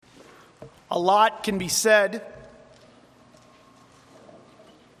A lot can be said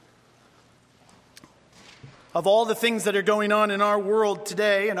of all the things that are going on in our world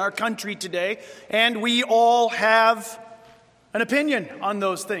today, in our country today, and we all have an opinion on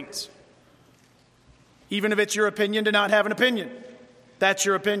those things. Even if it's your opinion to not have an opinion, that's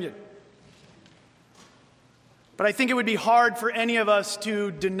your opinion. But I think it would be hard for any of us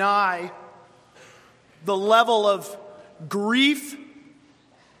to deny the level of grief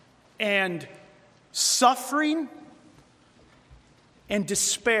and suffering and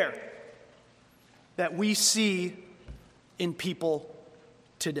despair that we see in people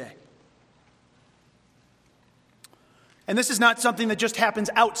today. And this is not something that just happens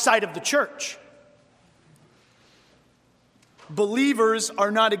outside of the church. Believers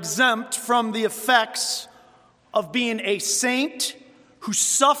are not exempt from the effects of being a saint who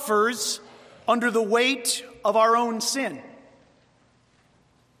suffers under the weight of our own sin.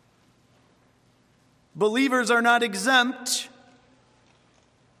 Believers are not exempt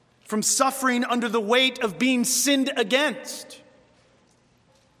from suffering under the weight of being sinned against.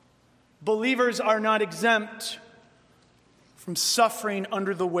 Believers are not exempt from suffering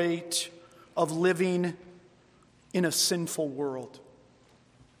under the weight of living in a sinful world.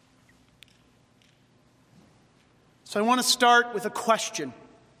 So I want to start with a question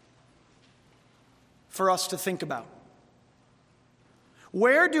for us to think about.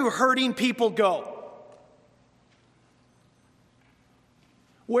 Where do hurting people go?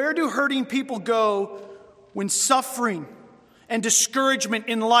 Where do hurting people go when suffering and discouragement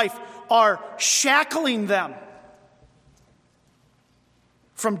in life are shackling them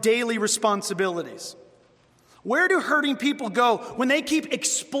from daily responsibilities? Where do hurting people go when they keep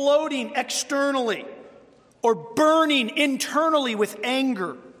exploding externally or burning internally with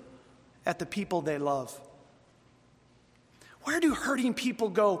anger at the people they love? Where do hurting people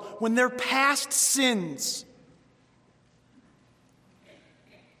go when their past sins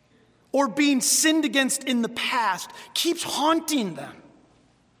or being sinned against in the past keeps haunting them,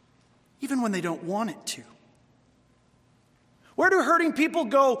 even when they don't want it to? Where do hurting people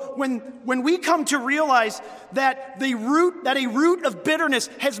go when we come to realize that a root of bitterness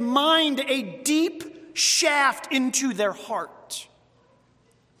has mined a deep shaft into their heart?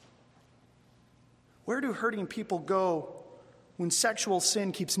 Where do hurting people go when sexual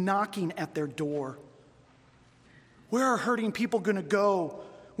sin keeps knocking at their door? Where are hurting people going to go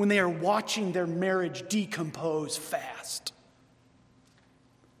when they are watching their marriage decompose fast?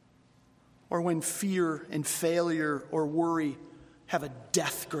 Or when fear and failure or worry have a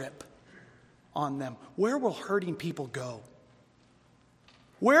death grip on them? Where will hurting people go?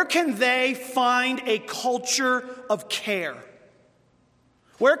 Where can they find a culture of care?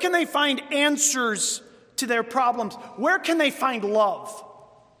 Where can they find answers to their problems? Where can they find love?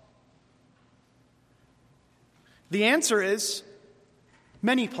 The answer is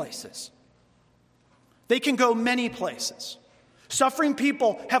many places. They can go many places. Suffering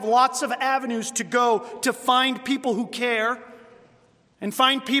people have lots of avenues to go to find people who care and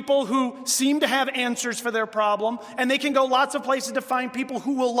find people who seem to have answers for their problem, and they can go lots of places to find people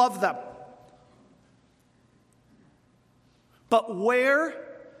who will love them. But where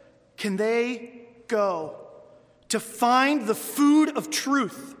can they go to find the food of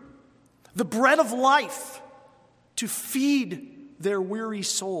truth, the bread of life, to feed their weary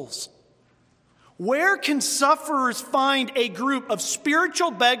souls? Where can sufferers find a group of spiritual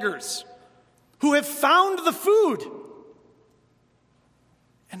beggars who have found the food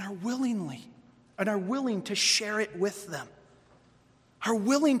and are willing to share it with them, are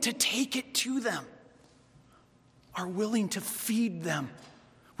willing to take it to them, are willing to feed them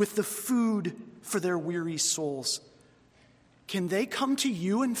with the food for their weary souls? Can they come to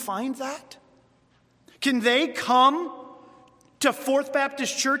you and find that? Can they come to Fourth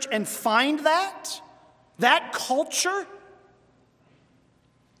Baptist Church and find that culture?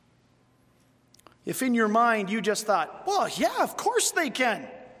 If in your mind you just thought, well, yeah, of course they can.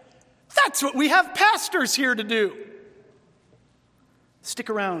 That's what we have pastors here to do. Stick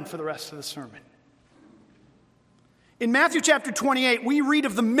around for the rest of the sermon. In Matthew chapter 28, we read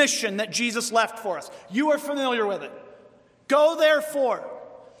of the mission that Jesus left for us. You are familiar with it. Go therefore,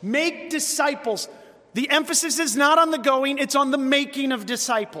 make disciples. The emphasis is not on the going, it's on the making of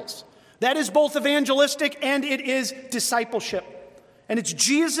disciples. That is both evangelistic and it is discipleship. And it's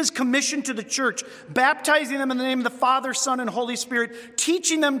Jesus' commission to the church, baptizing them in the name of the Father, Son, and Holy Spirit,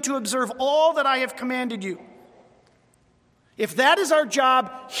 teaching them to observe all that I have commanded you. If that is our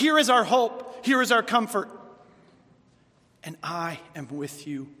job, here is our hope, here is our comfort. And I am with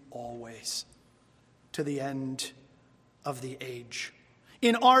you always, to the end of the age.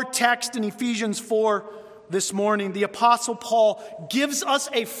 In our text in Ephesians 4 this morning, the Apostle Paul gives us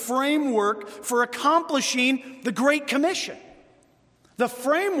a framework for accomplishing the Great Commission. The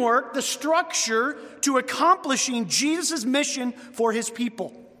framework, the structure to accomplishing Jesus' mission for his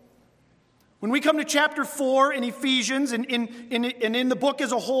people. When we come to chapter 4 in Ephesians and in the book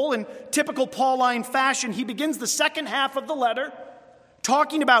as a whole, in typical Pauline fashion, he begins the second half of the letter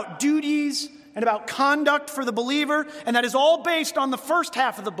talking about duties and about conduct for the believer, and that is all based on the first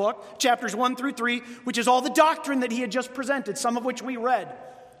half of the book, chapters 1 through 3, which is all the doctrine that he had just presented, some of which we read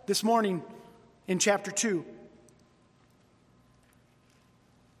this morning in chapter 2.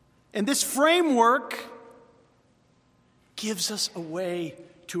 And this framework gives us a way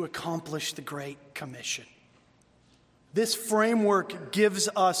to accomplish the Great Commission. This framework gives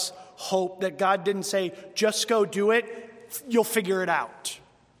us hope that God didn't say, just go do it, you'll figure it out.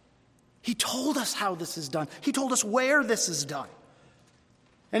 He told us how this is done. He told us where this is done.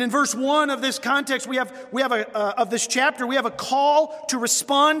 And in verse 1 of this context, of this chapter, we have a call to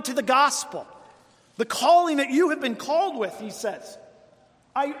respond to the gospel. The calling that you have been called with, he says.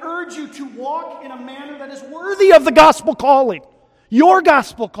 I urge you to walk in a manner that is worthy of the gospel calling. Your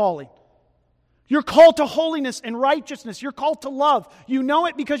gospel calling. You're called to holiness and righteousness. You're called to love. You know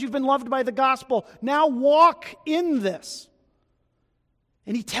it because you've been loved by the gospel. Now walk in this.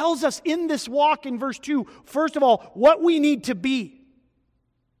 And he tells us in this walk in verse 2, first of all, what we need to be.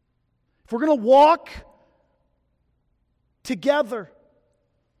 If we're going to walk together,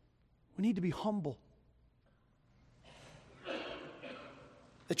 we need to be humble.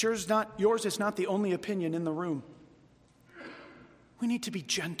 That yours is not the only opinion in the room. We need to be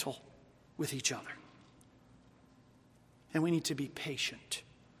gentle with each other. And we need to be patient.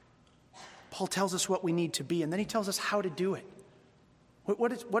 Paul tells us what we need to be, and then he tells us how to do it.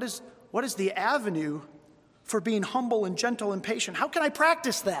 What is the avenue for being humble and gentle and patient? How can I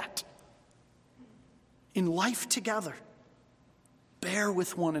practice that? In life together, bear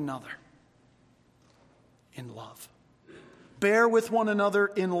with one another in love. Bear with one another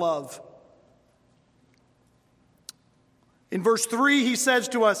in love. In verse 3, he says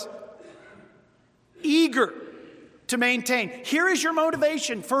to us, eager to maintain. Here is your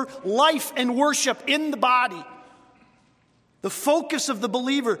motivation for life and worship in the body. The focus of the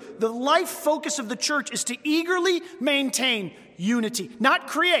believer, the life focus of the church is to eagerly maintain unity, not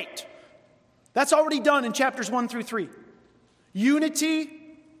create. That's already done in chapters 1 through 3. Unity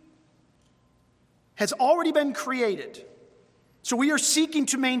has already been created. So we are seeking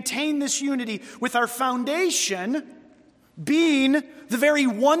to maintain this unity with our foundation being the very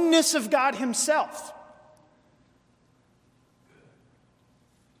oneness of God himself.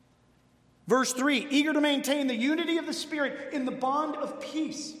 Verse 3, eager to maintain the unity of the Spirit in the bond of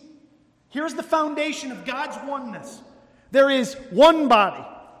peace. Here's the foundation of God's oneness. There is one body,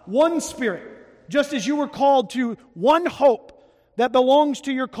 one Spirit, just as you were called to one hope that belongs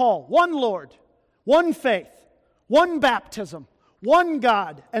to your call, one Lord, one faith, one baptism, one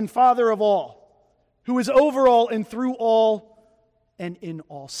God and Father of all, who is over all and through all and in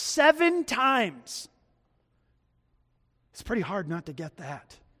all. 7 times. It's pretty hard not to get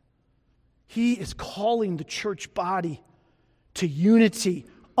that. He is calling the church body to unity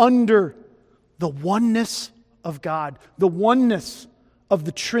under the oneness of God, the oneness of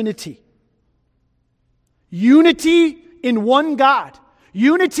the Trinity. Unity in one God,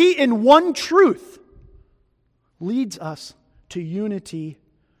 unity in one truth leads us to unity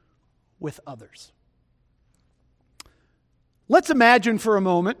with others. Let's imagine for a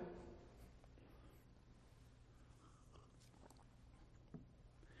moment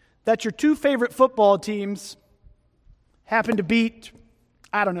that your 2 favorite football teams happen to beat,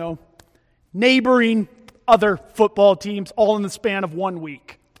 neighboring other football teams all in the span of 1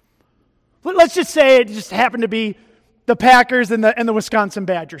 week. Let's just say it just happened to be the Packers and the Wisconsin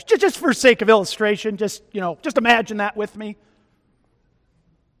Badgers. Just for sake of illustration, just imagine that with me.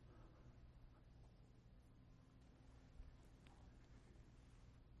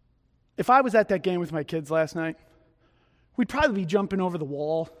 If I was at that game with my kids last night, we'd probably be jumping over the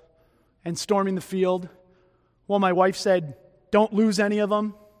wall and storming the field while my wife said, don't lose any of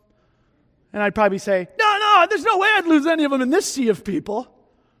them. And I'd probably say, no, there's no way I'd lose any of them in this sea of people.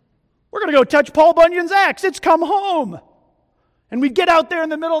 We're going to go touch Paul Bunyan's axe. It's come home. And we'd get out there in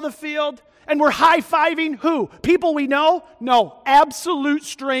the middle of the field and we're high-fiving who? People we know? No, absolute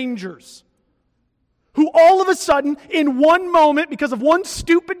strangers. Who all of a sudden, in one moment, because of one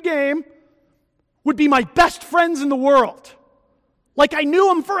stupid game, would be my best friends in the world. Like I knew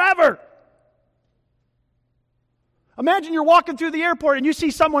them forever. Imagine you're walking through the airport and you see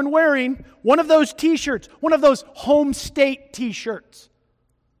someone wearing one of those t-shirts, one of those home state t-shirts.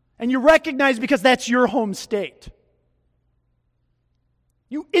 And you recognize because that's your home state.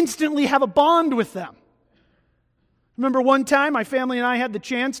 You instantly have a bond with them. Remember one time my family and I had the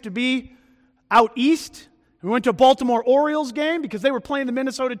chance to be out east. We went to a Baltimore Orioles game because they were playing the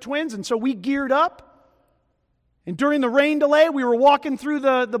Minnesota Twins, and so we geared up. And during the rain delay, we were walking through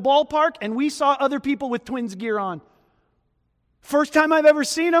the ballpark, and we saw other people with Twins gear on. First time I've ever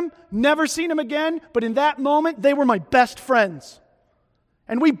seen them, never seen them again, but in that moment, they were my best friends.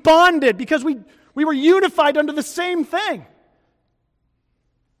 And we bonded because we were unified under the same thing.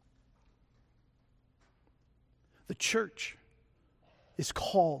 The church is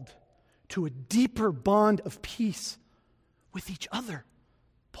called to a deeper bond of peace with each other,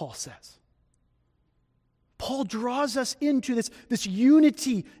 Paul says. Paul draws us into this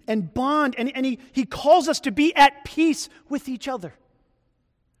unity and bond, and he calls us to be at peace with each other,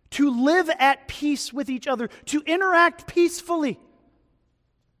 to live at peace with each other, to interact peacefully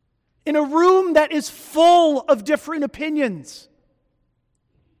in a room that is full of different opinions.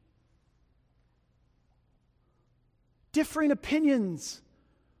 Differing opinions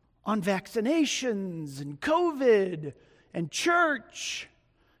on vaccinations and COVID and church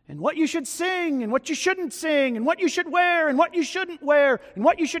and what you should sing and what you shouldn't sing and what you should wear and what you shouldn't wear and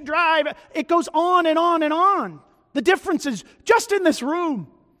what you should drive. It goes on and on and on. The differences just in this room.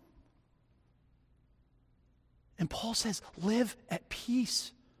 And Paul says, live at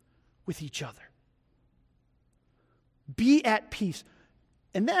peace with each other. Be at peace.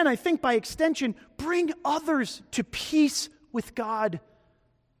 And then I think by extension, bring others to peace with God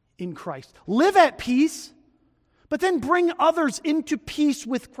in Christ. Live at peace, but then bring others into peace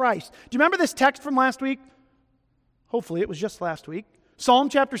with Christ. Do you remember this text from last week? Hopefully it was just last week. Psalm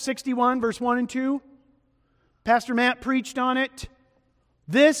chapter 61, verse 1 and 2. Pastor Matt preached on it.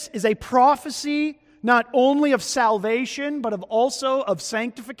 This is a prophecy not only of salvation, but also of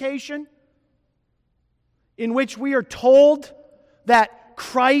sanctification, in which we are told that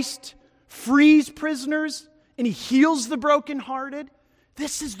Christ frees prisoners and He heals the brokenhearted.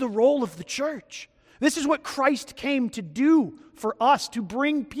 This is the role of the church. This is what Christ came to do for us, to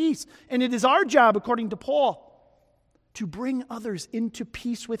bring peace. And it is our job, according to Paul, to bring others into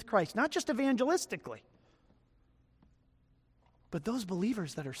peace with Christ. Not just evangelistically, but those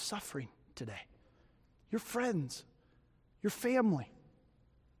believers that are suffering today. Your friends, your family,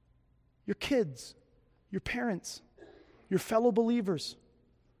 your kids, your parents, your fellow believers.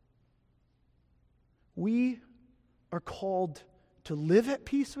 We are called to live at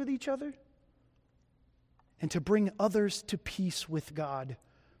peace with each other and to bring others to peace with God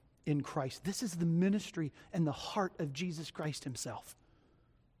in Christ. This is the ministry and the heart of Jesus Christ Himself.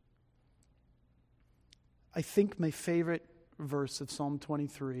 I think my favorite verse of Psalm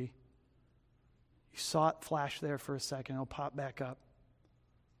 23, you saw it flash there for a second, it'll pop back up.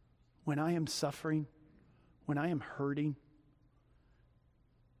 When I am suffering, when I am hurting,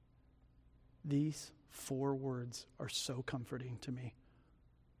 these 4 words are so comforting to me.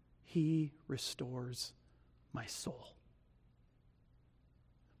 He restores my soul.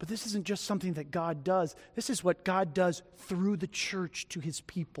 But this isn't just something that God does. This is what God does through the church to His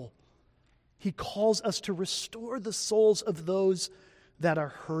people. He calls us to restore the souls of those that are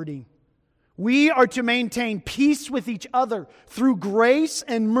hurting. We are to maintain peace with each other through grace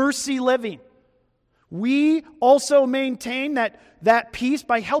and mercy living. We also maintain that peace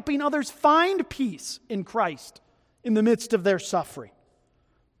by helping others find peace in Christ in the midst of their suffering.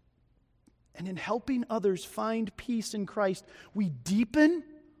 And in helping others find peace in Christ, we deepen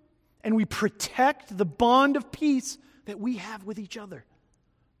and we protect the bond of peace that we have with each other.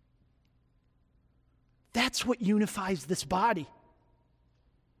 That's what unifies this body.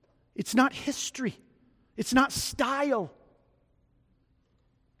 It's not history. It's not style.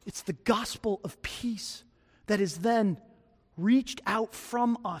 It's the gospel of peace that is then reached out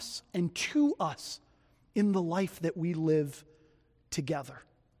from us and to us in the life that we live together.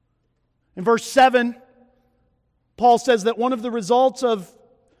 In verse 7, Paul says that one of the results of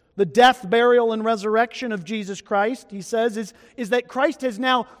the death, burial, and resurrection of Jesus Christ, he says, is that Christ has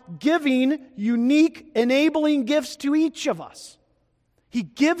now given unique enabling gifts to each of us. He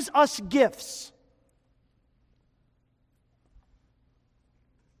gives us gifts.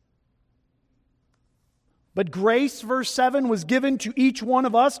 But grace, verse 7, was given to each one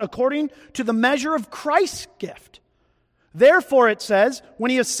of us according to the measure of Christ's gift. Therefore, it says,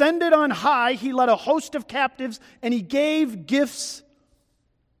 when He ascended on high, He led a host of captives and He gave gifts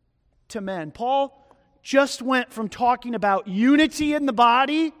to men. Paul just went from talking about unity in the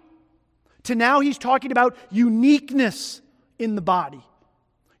body to now he's talking about uniqueness in the body.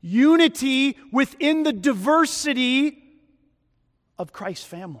 Unity within the diversity of Christ's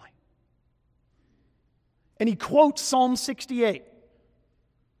family. And he quotes Psalm 68.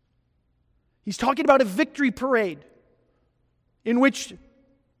 He's talking about a victory parade in which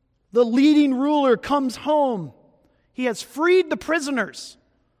the leading ruler comes home. He has freed the prisoners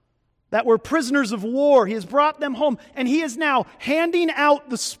that were prisoners of war. He has brought them home, and he is now handing out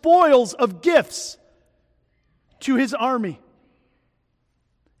the spoils of gifts to his army.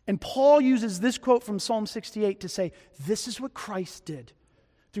 And Paul uses this quote from Psalm 68 to say, this is what Christ did.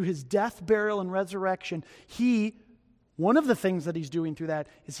 Through his death, burial, and resurrection, one of the things that he's doing through that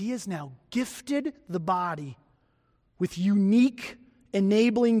is he has now gifted the body with unique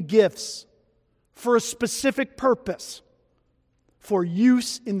enabling gifts for a specific purpose, for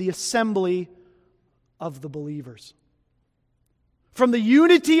use in the assembly of the believers. From the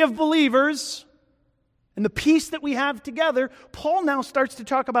unity of believers and the peace that we have together, Paul now starts to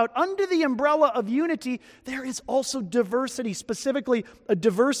talk about under the umbrella of unity, there is also diversity, specifically a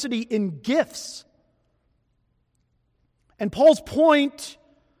diversity in gifts. And Paul's point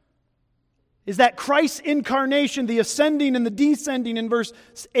is that Christ's incarnation, the ascending and the descending in verse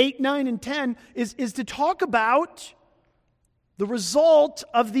 8, 9, and 10, is to talk about the result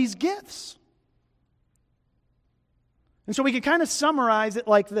of these gifts. And so we can kind of summarize it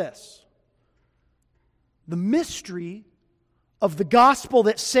like this. The mystery of the gospel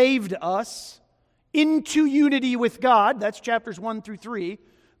that saved us into unity with God, that's chapters 1 through 3,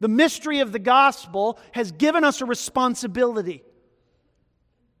 the mystery of the gospel has given us a responsibility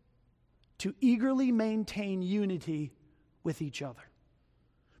to eagerly maintain unity with each other.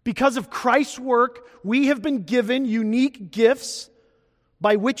 Because of Christ's work, we have been given unique gifts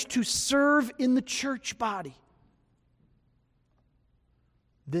by which to serve in the church body.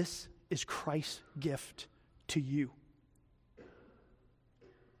 This is Christ's gift to you.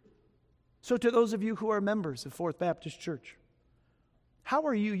 So to those of you who are members of Fourth Baptist Church, how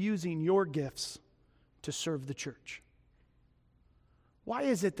are you using your gifts to serve the church? Why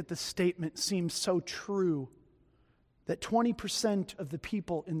is it that the statement seems so true that 20% of the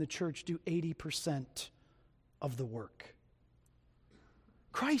people in the church do 80% of the work?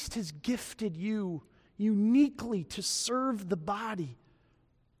 Christ has gifted you uniquely to serve the body.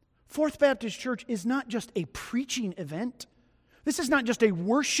 Fourth Baptist Church is not just a preaching event. This is not just a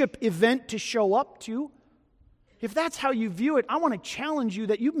worship event to show up to. If that's how you view it, I want to challenge you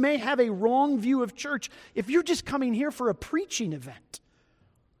that you may have a wrong view of church if you're just coming here for a preaching event.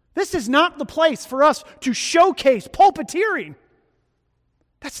 This is not the place for us to showcase pulpiteering.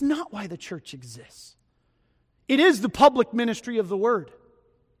 That's not why the church exists. It is the public ministry of the Word,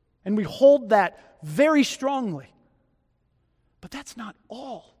 and we hold that very strongly. But that's not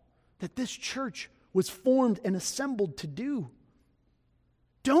all that this church was formed and assembled to do.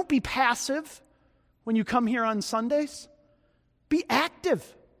 Don't be passive when you come here on Sundays. Be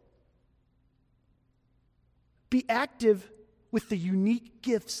active. Be active with the unique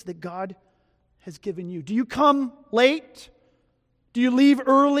gifts that God has given you. Do you come late? Do you leave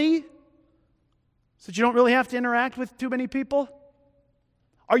early so that you don't really have to interact with too many people?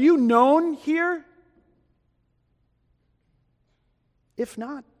 Are you known here? If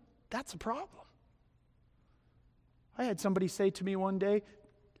not, that's a problem. I had somebody say to me one day,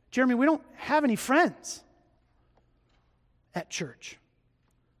 Jeremy, we don't have any friends at church.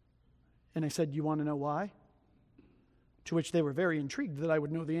 And I said, you want to know why? To which they were very intrigued that I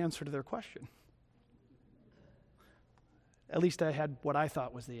would know the answer to their question. At least I had what I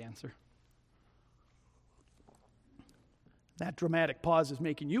thought was the answer. That dramatic pause is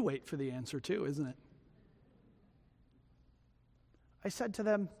making you wait for the answer too, isn't it? I said to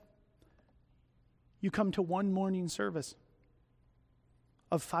them, you come to one morning service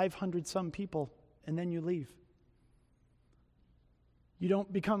of 500 some people, and then you leave. You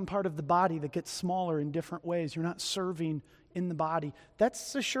don't become part of the body that gets smaller in different ways. You're not serving in the body.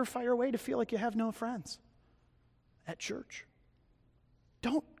 That's a surefire way to feel like you have no friends at church.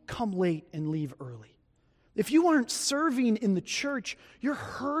 Don't come late and leave early. If you aren't serving in the church, you're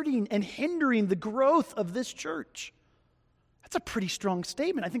hurting and hindering the growth of this church. That's a pretty strong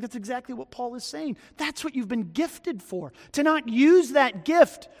statement. I think that's exactly what Paul is saying. That's what you've been gifted for. To not use that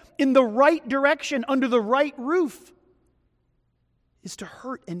gift in the right direction, under the right roof, is to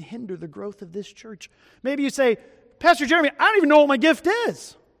hurt and hinder the growth of this church. Maybe you say, Pastor Jeremy, I don't even know what my gift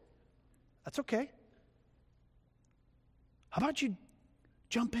is. That's okay. How about you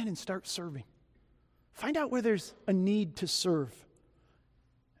jump in and start serving? Find out where there's a need to serve.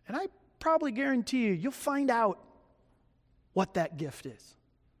 And I probably guarantee you'll find out what that gift is.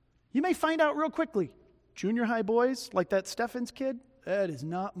 You may find out real quickly. Junior high boys, like that Steffens kid, that is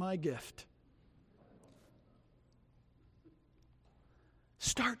not my gift.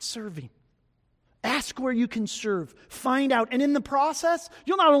 Start serving. Ask where you can serve. Find out. And in the process,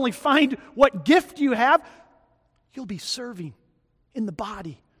 you'll not only find what gift you have, you'll be serving in the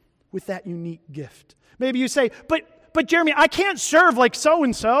body with that unique gift. Maybe you say, but Jeremy, I can't serve like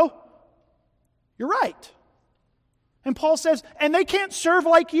so-and-so. You're right. And Paul says, and they can't serve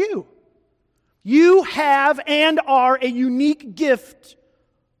like you. You have and are a unique gift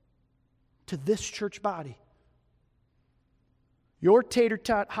to this church body. Your tater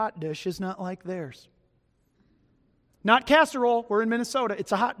tot hot dish is not like theirs. Not casserole. We're in Minnesota.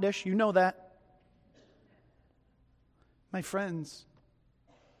 It's a hot dish. You know that. My friends,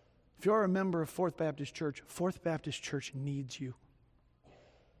 if you're a member of Fourth Baptist Church needs you.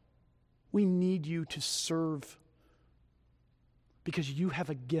 We need you to serve because you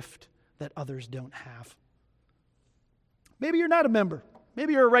have a gift that others don't have. Maybe you're not a member.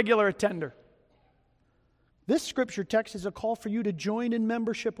 Maybe you're a regular attender. This scripture text is a call for you to join in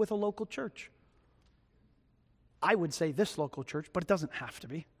membership with a local church. I would say this local church, but it doesn't have to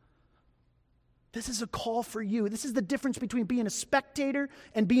be. This is a call for you. This is the difference between being a spectator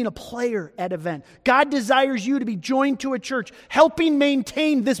and being a player at an event. God desires you to be joined to a church, helping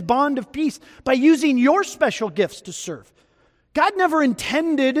maintain this bond of peace by using your special gifts to serve. God never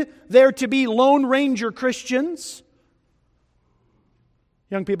intended there to be Lone Ranger Christians.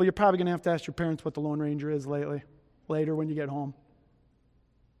 Young people, you're probably going to have to ask your parents what the Lone Ranger is later when you get home.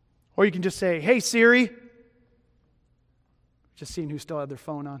 Or you can just say, hey, Siri. Just seeing who still had their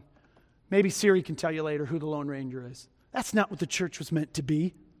phone on. Maybe Siri can tell you later who the Lone Ranger is. That's not what the church was meant to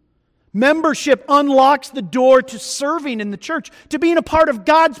be. Membership unlocks the door to serving in the church, to being a part of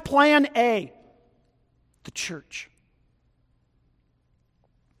God's plan A, the church.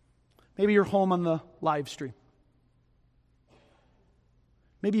 Maybe you're home on the live stream.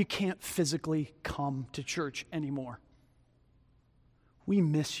 Maybe you can't physically come to church anymore. We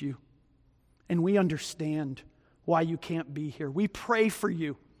miss you, and we understand why you can't be here. We pray for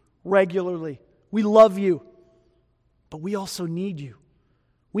you regularly. We love you, but we also need you.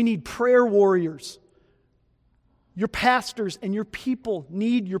 We need prayer warriors. Your pastors and your people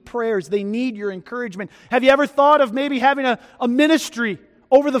need your prayers. They need your encouragement. Have you ever thought of maybe having a ministry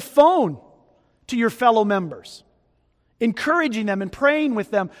over the phone to your fellow members? Encouraging them and praying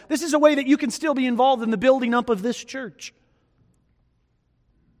with them. This is a way that you can still be involved in the building up of this church.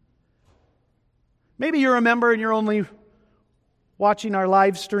 Maybe you're a member and you're only watching our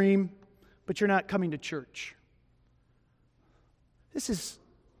live stream, but you're not coming to church. This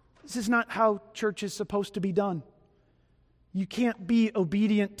is not how church is supposed to be done. You can't be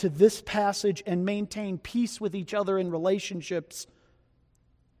obedient to this passage and maintain peace with each other in relationships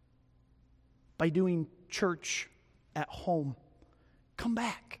by doing church at home. Come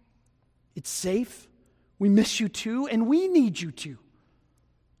back. It's safe. We miss you too, and we need you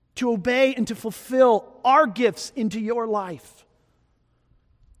to obey and to fulfill our gifts into your life.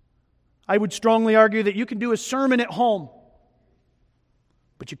 I would strongly argue that you can do a sermon at home,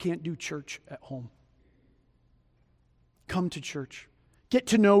 but you can't do church at home. Come to church. Get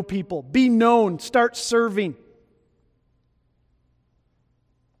to know people. Be known. Start serving.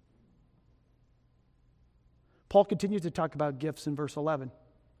 Paul continues to talk about gifts in verse 11.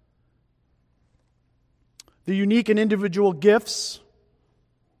 The unique and individual gifts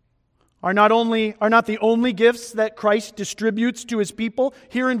are not the only gifts that Christ distributes to His people.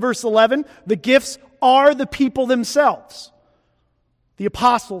 Here in verse 11, the gifts are the people themselves. The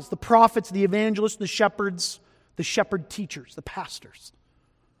apostles, the prophets, the evangelists, the shepherds, the shepherd teachers, the pastors.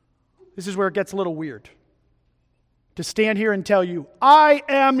 This is where it gets a little weird. To stand here and tell you, I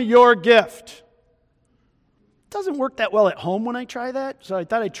am your gift. It doesn't work that well at home when I try that, so I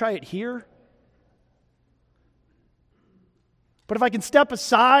thought I'd try it here. But if I can step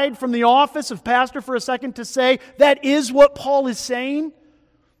aside from the office of pastor for a second to say, that is what Paul is saying,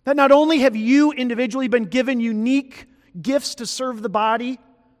 that not only have you individually been given unique gifts to serve the body,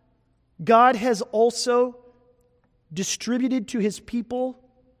 God has also distributed to His people,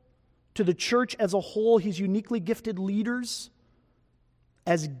 to the church as a whole, His uniquely gifted leaders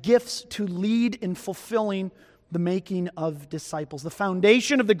as gifts to lead in fulfilling the making of disciples. The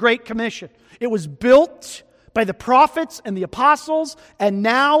foundation of the Great Commission. It was built by the prophets and the apostles, and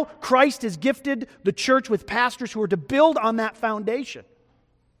now Christ has gifted the church with pastors who are to build on that foundation.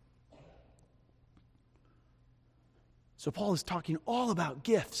 So Paul is talking all about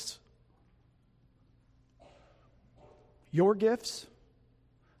gifts. Your gifts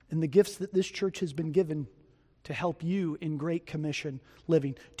and the gifts that this church has been given to help you in Great Commission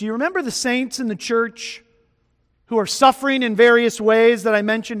living. Do you remember the saints in the church who are suffering in various ways that I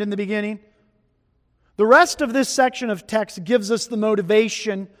mentioned in the beginning? The rest of this section of text gives us the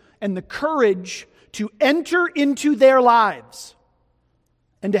motivation and the courage to enter into their lives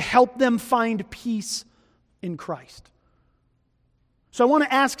and to help them find peace in Christ. So I want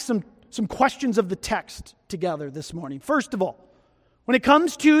to ask some questions of the text together this morning. First of all, when it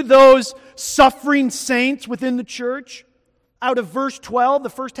comes to those suffering saints within the church, out of verse 12, the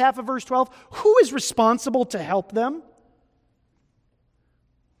first half of verse 12, who is responsible to help them?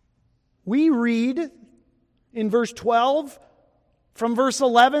 We read in verse 12 from verse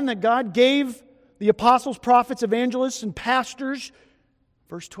 11 that God gave the apostles, prophets, evangelists, and pastors,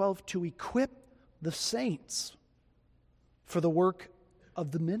 verse 12, to equip the saints for the work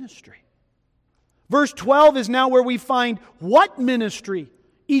of the ministry. Verse 12 is now where we find what ministry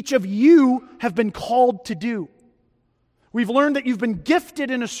each of you have been called to do. We've learned that you've been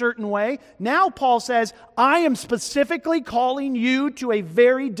gifted in a certain way. Now Paul says, I am specifically calling you to a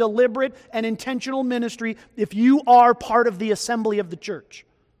very deliberate and intentional ministry if you are part of the assembly of the church.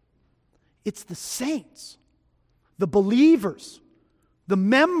 It's the saints, the believers, the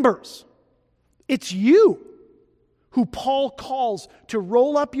members. It's you who Paul calls to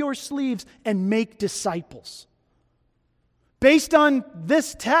roll up your sleeves and make disciples. Based on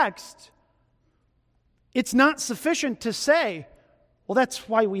this text, it's not sufficient to say, well, that's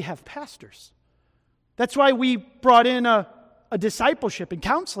why we have pastors. That's why we brought in a discipleship and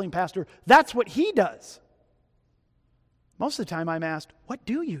counseling pastor. That's what he does. Most of the time I'm asked, what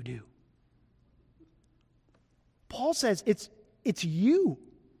do you do? Paul says it's you,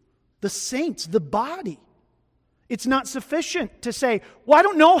 the saints, the body. It's not sufficient to say, well, I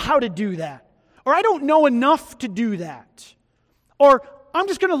don't know how to do that. Or I don't know enough to do that. Or I'm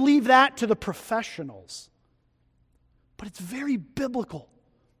just going to leave that to the professionals. But it's very biblical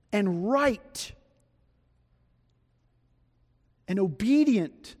and right and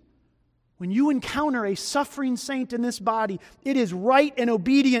obedient. When you encounter a suffering saint in this body, it is right and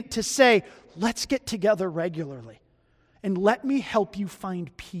obedient to say, let's get together regularly and let me help you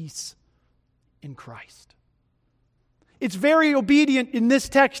find peace in Christ. It's very obedient in this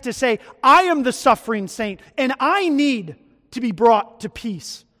text to say, I am the suffering saint and I need to be brought to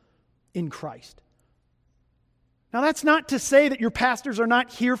peace in Christ. Now that's not to say that your pastors are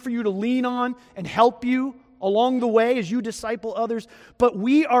not here for you to lean on and help you along the way as you disciple others, but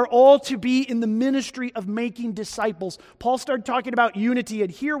we are all to be in the ministry of making disciples. Paul started talking about unity,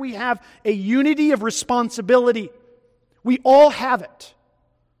 and here we have a unity of responsibility. We all have it.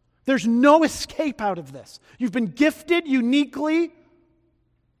 There's no escape out of this. You've been gifted uniquely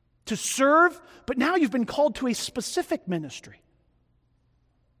to serve, but now you've been called to a specific ministry,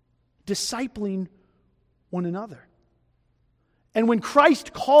 discipling one another. And when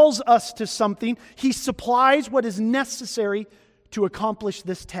Christ calls us to something, He supplies what is necessary to accomplish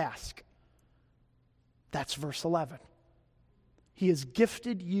this task. That's verse 11. He has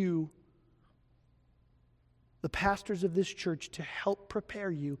gifted you, the pastors of this church, to help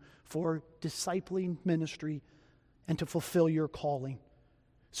prepare you for discipling ministry and to fulfill your calling.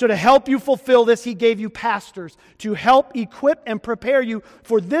 So to help you fulfill this, He gave you pastors to help equip and prepare you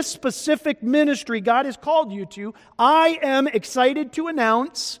for this specific ministry God has called you to. I am excited to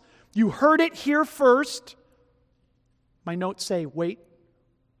announce, you heard it here first. My notes say, wait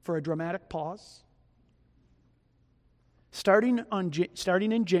for a dramatic pause. Starting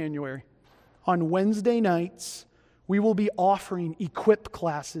in January, on Wednesday nights, we will be offering equip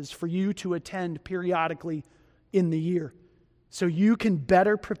classes for you to attend periodically in the year, so you can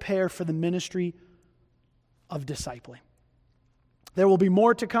better prepare for the ministry of discipling. There will be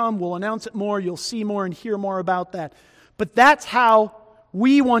more to come. We'll announce it more. You'll see more and hear more about that. But that's how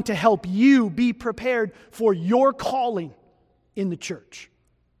we want to help you be prepared for your calling in the church.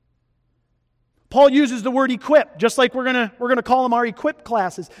 Paul uses the word equip, just like we're gonna call them our equip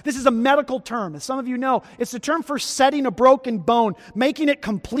classes. This is a medical term. As some of you know, it's the term for setting a broken bone, making it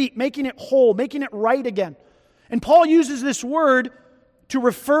complete, making it whole, making it right again. And Paul uses this word to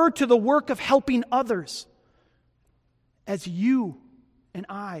refer to the work of helping others as you and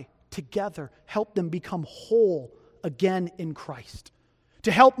I together help them become whole again in Christ.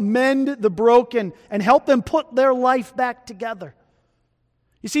 To help mend the broken and help them put their life back together.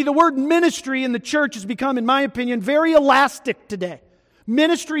 You see, the word ministry in the church has become, in my opinion, very elastic today.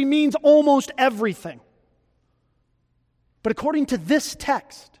 Ministry means almost everything. But according to this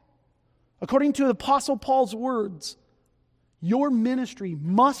text, according to the Apostle Paul's words, your ministry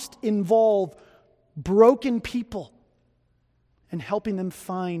must involve broken people and helping them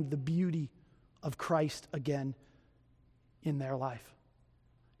find the beauty of Christ again in their life.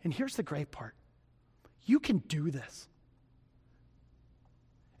 And here's the great part. You can do this.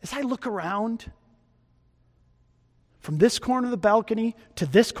 As I look around From this corner of the balcony to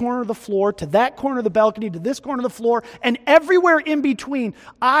this corner of the floor, to that corner of the balcony, to this corner of the floor, and everywhere in between,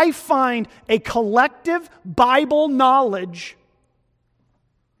 I find a collective Bible knowledge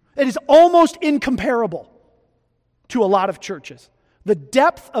that is almost incomparable to a lot of churches. The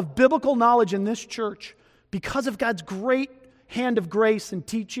depth of biblical knowledge in this church, because of God's great hand of grace and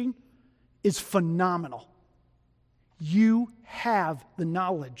teaching, is phenomenal. You have the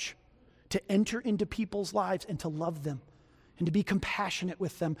knowledge to enter into people's lives and to love them and to be compassionate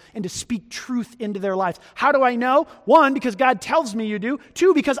with them and to speak truth into their lives. How do I know? 1, because God tells me you do.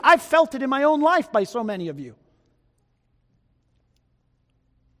 2, because I've felt it in my own life by so many of you.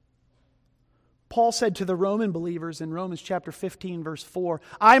 Paul said to the Roman believers in Romans chapter 15, verse 4,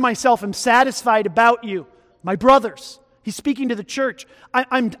 I myself am satisfied about you, my brothers. He's speaking to the church.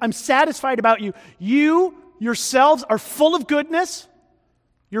 I'm satisfied about you. You yourselves are full of goodness.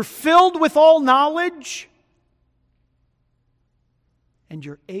 You're filled with all knowledge, and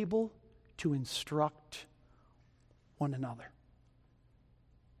you're able to instruct one another.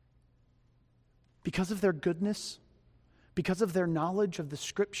 Because of their goodness, because of their knowledge of the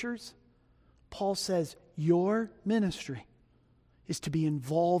Scriptures, Paul says your ministry is to be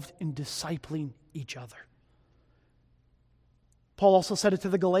involved in discipling each other. Paul also said it to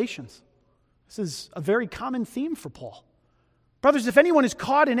the Galatians. This is a very common theme for Paul. Brothers, if anyone is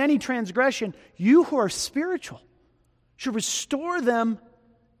caught in any transgression, you who are spiritual should restore them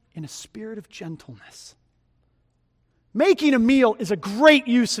in a spirit of gentleness. Making a meal is a great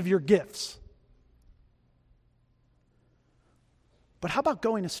use of your gifts. But how about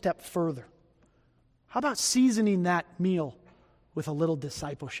going a step further? How about seasoning that meal with a little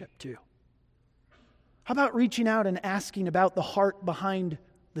discipleship too? How about reaching out and asking about the heart behind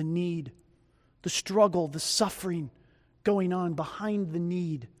the need, the struggle, the suffering going on behind the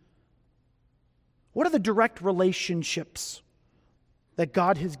need? What are the direct relationships that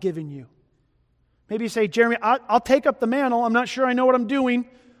God has given you? Maybe you say, Jeremy, I'll take up the mantle. I'm not sure I know what I'm doing,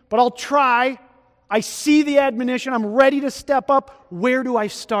 but I'll try. I see the admonition. I'm ready to step up. Where do I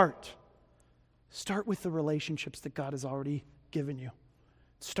start? Start with the relationships that God has already given you.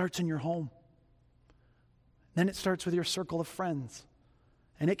 It starts in your home. Then it starts with your circle of friends.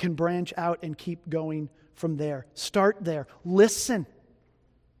 And it can branch out and keep going from there. Start there. Listen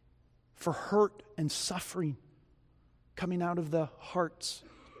for hurt and suffering coming out of the hearts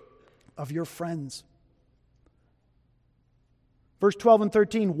of your friends. Verse 12 and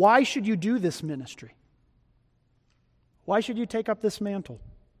 13, why should you do this ministry? Why should you take up this mantle?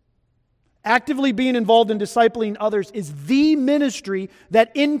 Actively being involved in discipling others is the ministry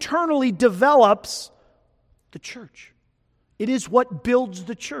that internally develops the church. It is what builds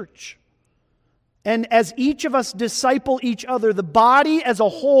the church. And as each of us disciple each other, the body as a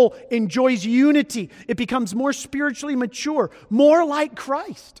whole enjoys unity. It becomes more spiritually mature, more like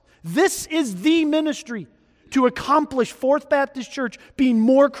Christ. This is the ministry to accomplish Fourth Baptist Church being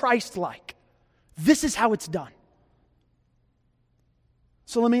more Christ-like. This is how it's done.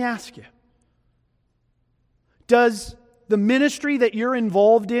 So let me ask you, does the ministry that you're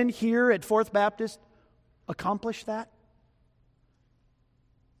involved in here at Fourth Baptist accomplish that?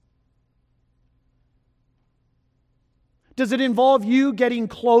 Does it involve you getting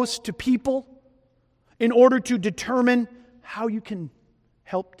close to people in order to determine how you can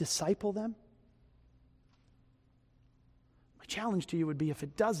help disciple them? My challenge to you would be, if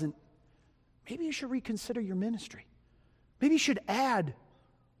it doesn't, maybe you should reconsider your ministry. Maybe you should add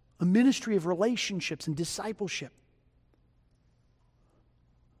a ministry of relationships and discipleship.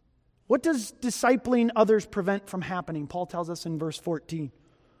 What does discipling others prevent from happening? Paul tells us in verse 14.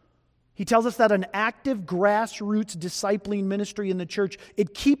 He tells us that an active grassroots discipling ministry in the church,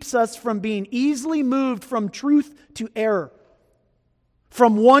 it keeps us from being easily moved from truth to error,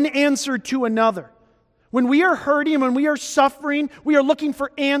 from one answer to another. When we are hurting, when we are suffering, we are looking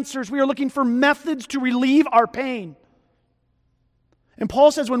for answers. We are looking for methods to relieve our pain. And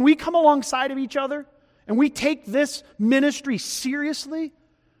Paul says when we come alongside of each other and we take this ministry seriously,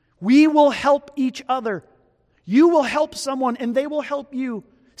 we will help each other. You will help someone and they will help you.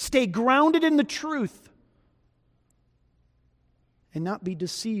 Stay grounded in the truth and not be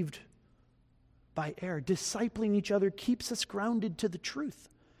deceived by error. Discipling each other keeps us grounded to the truth.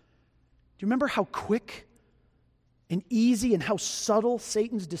 Do you remember how quick and easy and how subtle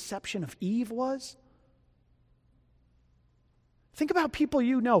Satan's deception of Eve was? Think about people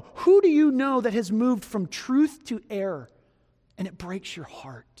you know. Who do you know that has moved from truth to error and it breaks your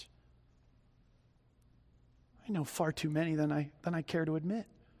heart? I know far too many than I care to admit.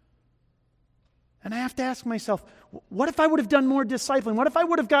 And I have to ask myself, what if I would have done more discipling? What if I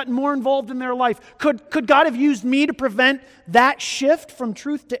would have gotten more involved in their life? Could God have used me to prevent that shift from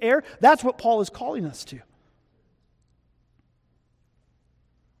truth to error? That's what Paul is calling us to.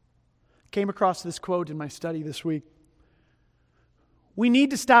 Came across this quote in my study this week. We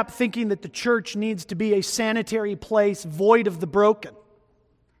need to stop thinking that the church needs to be a sanitary place void of the broken.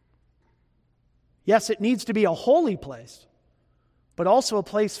 Yes, it needs to be a holy place, but also a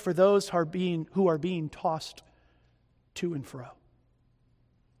place for those who are being tossed to and fro.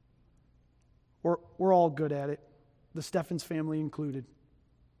 We're all good at it, the Steffens family included.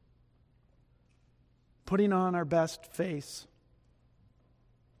 Putting on our best face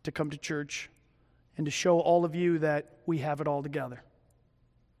to come to church and to show all of you that we have it all together.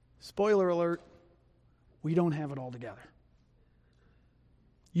 Spoiler alert, we don't have it all together.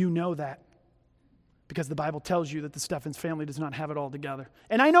 You know that because the Bible tells you that the Steffens family does not have it all together.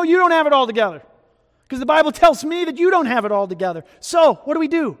 And I know you don't have it all together because the Bible tells me that you don't have it all together. So, what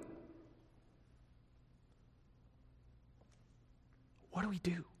do? What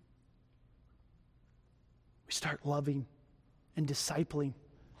do? We start loving and discipling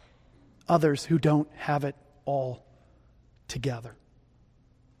others who don't have it all together.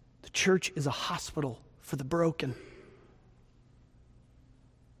 The church is a hospital for the broken.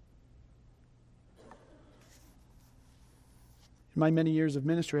 In my many years of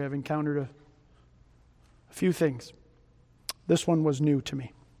ministry, I've encountered a few things. This one was new to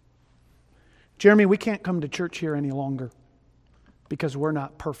me. Jeremy, we can't come to church here any longer because we're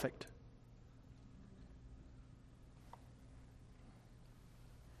not perfect.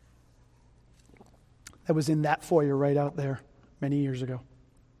 That was in that foyer right out there many years ago.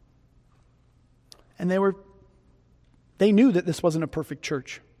 And they knew that this wasn't a perfect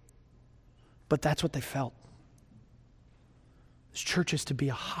church, but that's what they felt. This church is to be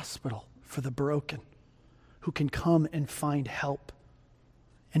a hospital for the broken who can come and find help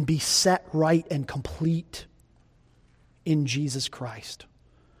and be set right and complete in Jesus Christ.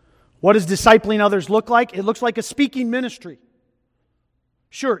 What does discipling others look like? It looks like a speaking ministry.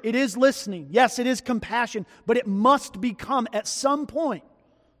 Sure, it is listening. Yes, it is compassion, but it must become at some point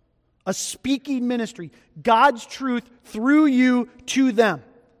a speaking ministry. God's truth through you to them.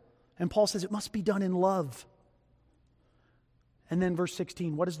 And Paul says it must be done in love. And then verse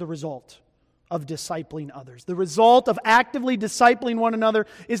 16, what is the result of discipling others? The result of actively discipling one another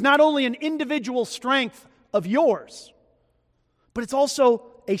is not only an individual strength of yours, but it's also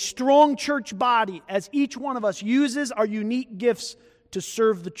a strong church body as each one of us uses our unique gifts to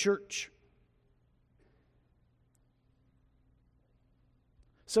serve the church.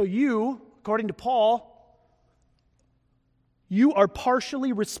 So you, according to Paul, you are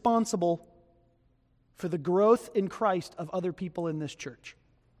partially responsible for the growth in Christ of other people in this church.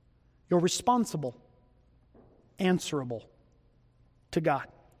 You're responsible, answerable to God.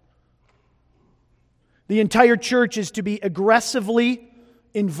 The entire church is to be aggressively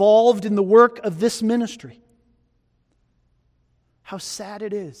involved in the work of this ministry. How sad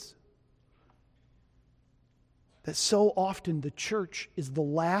it is that so often the church is the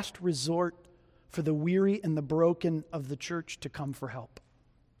last resort for the weary and the broken of the church to come for help.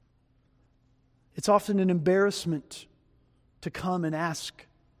 It's often an embarrassment to come and ask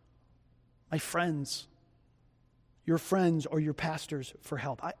my friends, your friends or your pastors for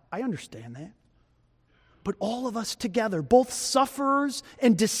help. I understand that. But all of us together, both sufferers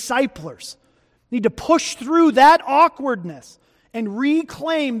and disciplers, need to push through that awkwardness and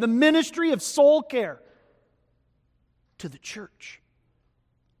reclaim the ministry of soul care to the church.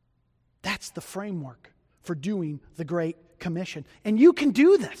 That's the framework for doing the Great Commission. And you can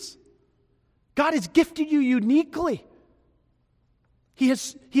do this. God has gifted you uniquely. He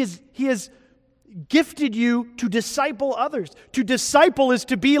has gifted you to disciple others. To disciple is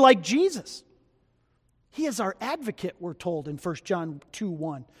to be like Jesus. He is our advocate, we're told in 1 John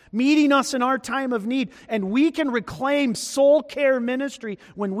 2:1, meeting us in our time of need. And we can reclaim soul care ministry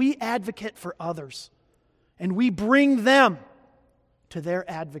when we advocate for others. And we bring them to their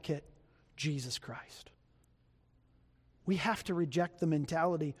advocate, Jesus Christ. We have to reject the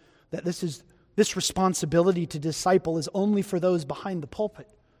mentality that this responsibility to disciple is only for those behind the pulpit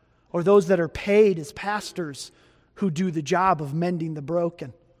or those that are paid as pastors who do the job of mending the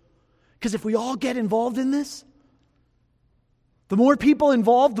broken. Because if we all get involved in this, the more people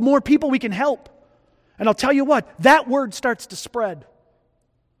involved, the more people we can help. And I'll tell you what, that word starts to spread.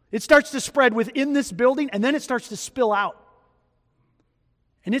 It starts to spread within this building, and then it starts to spill out.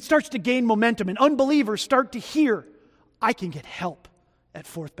 And it starts to gain momentum, and unbelievers start to hear, I can get help at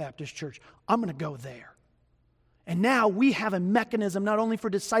Fourth Baptist Church. I'm going to go there. And now we have a mechanism not only for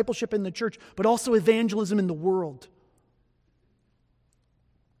discipleship in the church, but also evangelism in the world.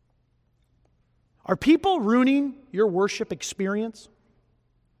 Are people ruining your worship experience?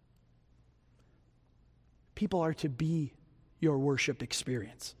 People are to be your worship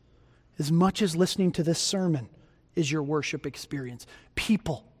experience. As much as listening to this sermon is your worship experience,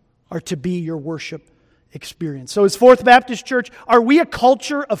 people are to be your worship experience. So as Fourth Baptist Church, are we a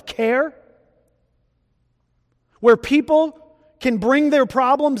culture of care? Where people can bring their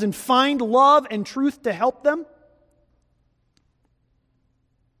problems and find love and truth to help them?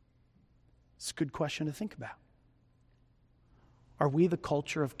 It's a good question to think about. Are we the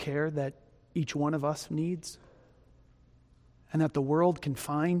culture of care that each one of us needs? And that the world can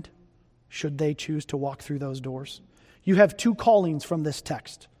find, should they choose to walk through those doors? You have two callings from this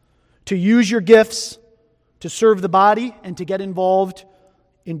text: to use your gifts to serve the body and to get involved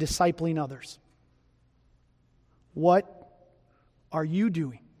in discipling others. What are you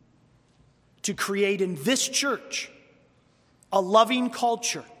doing to create in this church a loving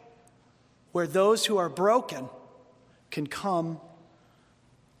culture where those who are broken can come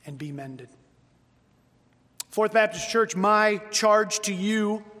and be mended? Fourth Baptist Church, my charge to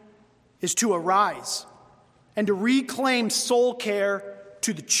you is to arise and to reclaim soul care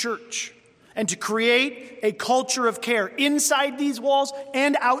to the church and to create a culture of care inside these walls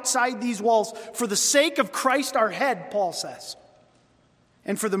and outside these walls for the sake of Christ our head, Paul says,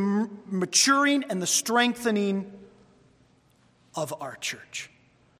 and for the maturing and the strengthening of our church.